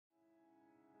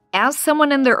As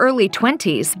someone in their early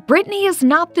 20s, Brittany is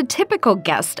not the typical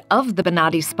guest of the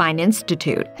Bonati Spine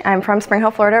Institute. I'm from Spring Hill,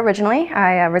 Florida originally.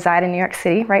 I reside in New York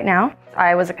City right now.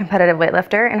 I was a competitive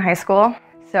weightlifter in high school,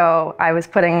 so I was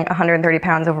putting 130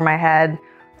 pounds over my head,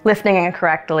 lifting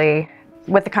incorrectly,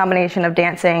 with the combination of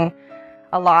dancing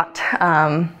a lot.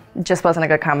 Just wasn't a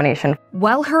good combination.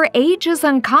 While her age is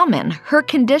uncommon, her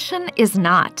condition is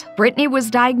not. Brittany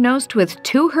was diagnosed with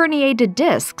 2 herniated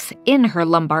discs in her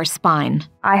lumbar spine.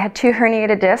 I had 2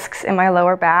 herniated discs in my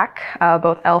lower back,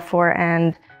 both L4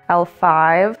 and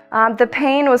L5. The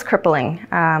pain was crippling.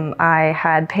 I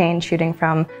had pain shooting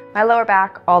from my lower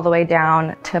back all the way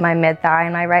down to my mid-thigh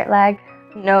and my right leg.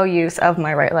 No use of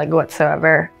my right leg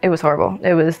whatsoever. It was horrible.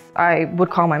 I would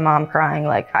call my mom crying,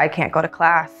 like, I can't go to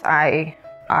class.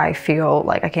 I feel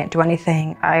like I can't do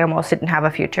anything. I almost didn't have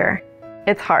a future.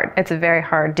 It's hard. It's very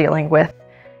hard dealing with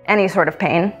any sort of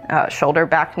pain, shoulder,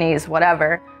 back, knees,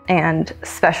 whatever, and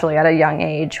especially at a young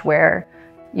age where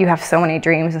you have so many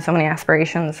dreams and so many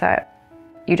aspirations that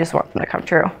you just want them to come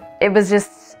true. It was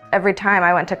just every time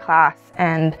I went to class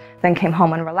and then came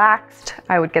home and relaxed,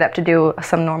 I would get up to do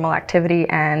some normal activity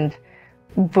and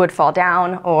would fall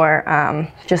down or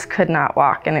just could not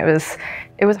walk, and it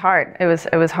was hard. It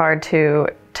was hard to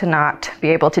not be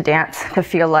able to dance, to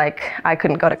feel like I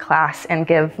couldn't go to class and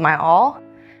give my all.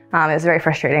 It was very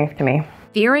frustrating to me.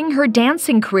 Fearing her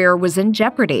dancing career was in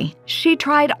jeopardy, she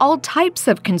tried all types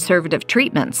of conservative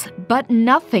treatments, but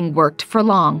nothing worked for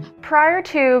long. Prior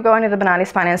to going to the Bonati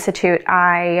Spine Institute,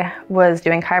 I was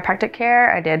doing chiropractic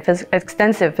care. I did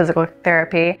extensive physical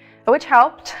therapy, which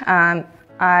helped.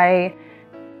 I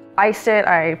iced it,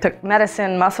 I took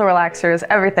medicine, muscle relaxers,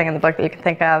 everything in the book that you can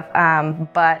think of,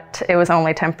 but it was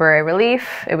only temporary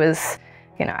relief. It was,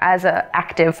 as an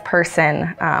active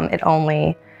person, it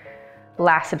only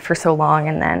lasted for so long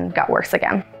and then got worse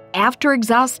again. After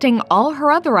exhausting all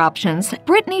her other options,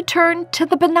 Brittany turned to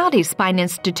the Bonati Spine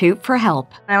Institute for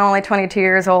help. I'm only 22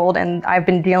 years old, and I've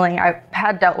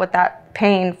had dealt with that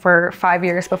pain for 5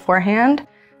 years beforehand.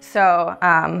 So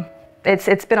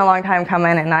it's been a long time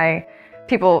coming, and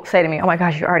people say to me, oh my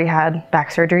gosh, you already had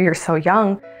back surgery, you're so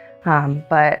young,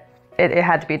 but it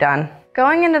had to be done.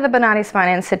 Going into the Bonati Spine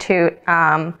Institute,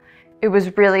 it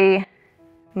was really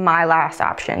my last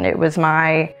option. It was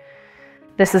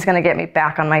this is gonna get me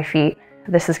back on my feet.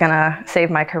 This is gonna save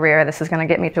my career. This is gonna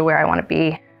get me to where I wanna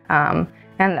be. And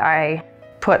I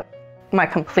put my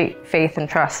complete faith and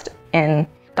trust in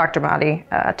Dr.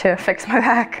 Bonati to fix my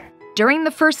back. During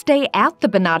the first day at the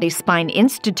Bonati Spine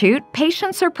Institute,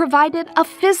 patients are provided a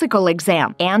physical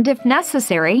exam and, if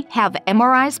necessary, have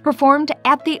MRIs performed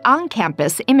at the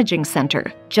on-campus imaging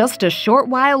center. Just a short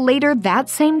while later that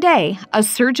same day, a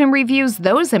surgeon reviews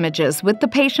those images with the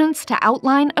patients to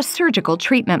outline a surgical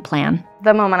treatment plan.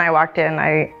 The moment I walked in,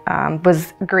 I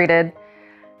was greeted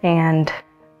and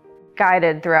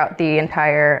guided throughout the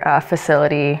entire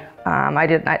facility.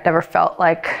 I never felt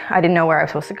like I didn't know where I was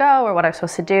supposed to go or what I was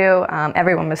supposed to do.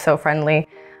 Everyone was so friendly,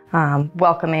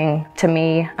 welcoming to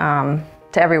me, to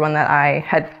everyone that I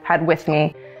had with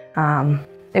me.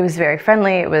 It was very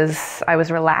friendly. I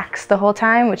was relaxed the whole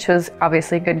time, which was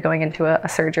obviously good going into a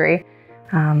surgery.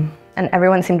 And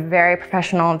everyone seemed very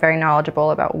professional and very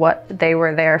knowledgeable about what they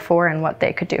were there for and what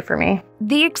they could do for me.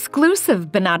 The exclusive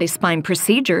Bonati Spine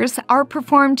procedures are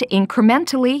performed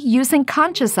incrementally using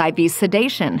conscious IV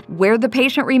sedation, where the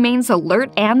patient remains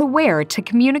alert and aware to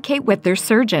communicate with their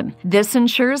surgeon. This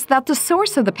ensures that the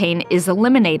source of the pain is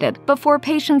eliminated before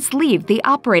patients leave the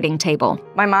operating table.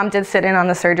 My mom did sit in on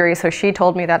the surgery, so she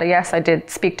told me that, yes, I did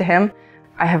speak to him.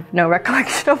 I have no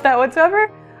recollection of that whatsoever.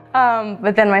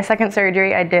 But then my second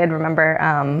surgery, I did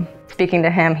remember speaking to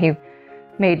him. He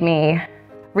made me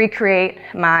recreate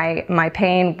my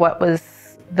pain, what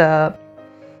was the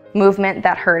movement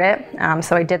that hurt it.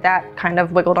 So I did that, kind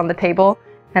of wiggled on the table,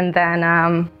 and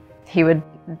then he would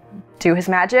do his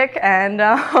magic, and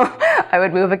I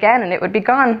would move again, and it would be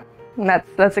gone. And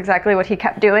that's exactly what he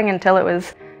kept doing until it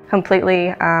was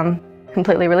completely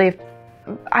relieved.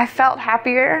 I felt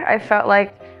happier. I felt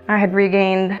like I had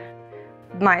regained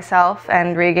myself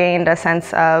and regained a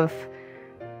sense of,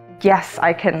 yes,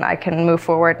 I can move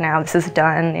forward now. This is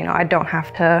done. I don't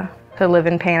have to live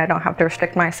in pain. I don't have to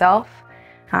restrict myself.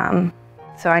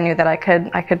 So I knew that I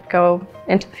could go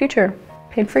into the future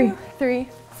pain-free. 2, 3,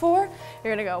 4.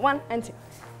 You're gonna go 1 and 2.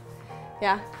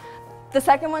 Yeah. The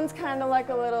second one's kind of like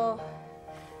a little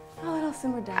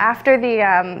simmer down. After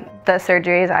the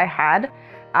surgeries I had,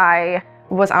 I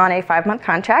was on a 5-month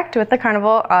contract with the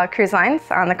Carnival Cruise Lines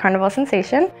on the Carnival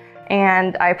Sensation,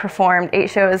 and I performed 8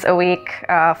 shows a week,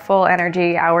 full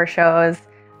energy hour shows,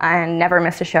 and never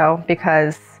missed a show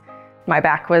because my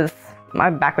back was My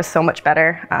back was so much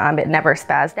better. It never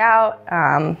spazzed out.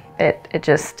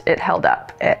 It held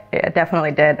up. It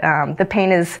definitely did. The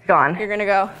pain is gone. You're gonna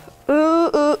go, ooh,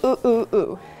 ooh, ooh, ooh,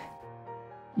 ooh.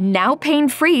 Now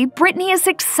pain-free, Brittany is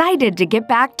excited to get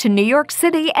back to New York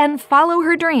City and follow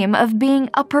her dream of being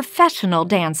a professional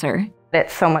dancer.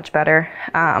 It's so much better,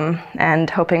 and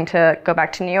hoping to go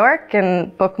back to New York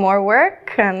and book more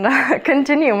work and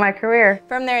continue my career.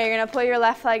 From there, you're gonna pull your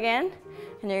left leg in,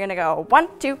 and you're gonna go 1,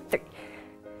 2, 3.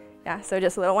 Yeah, so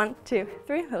just a little 1, 2,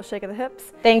 3, a little shake of the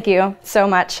hips. Thank you so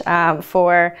much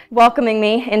for welcoming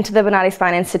me into the Bonati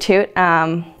Spine Institute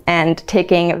and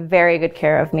taking very good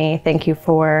care of me. Thank you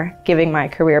for giving my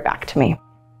career back to me.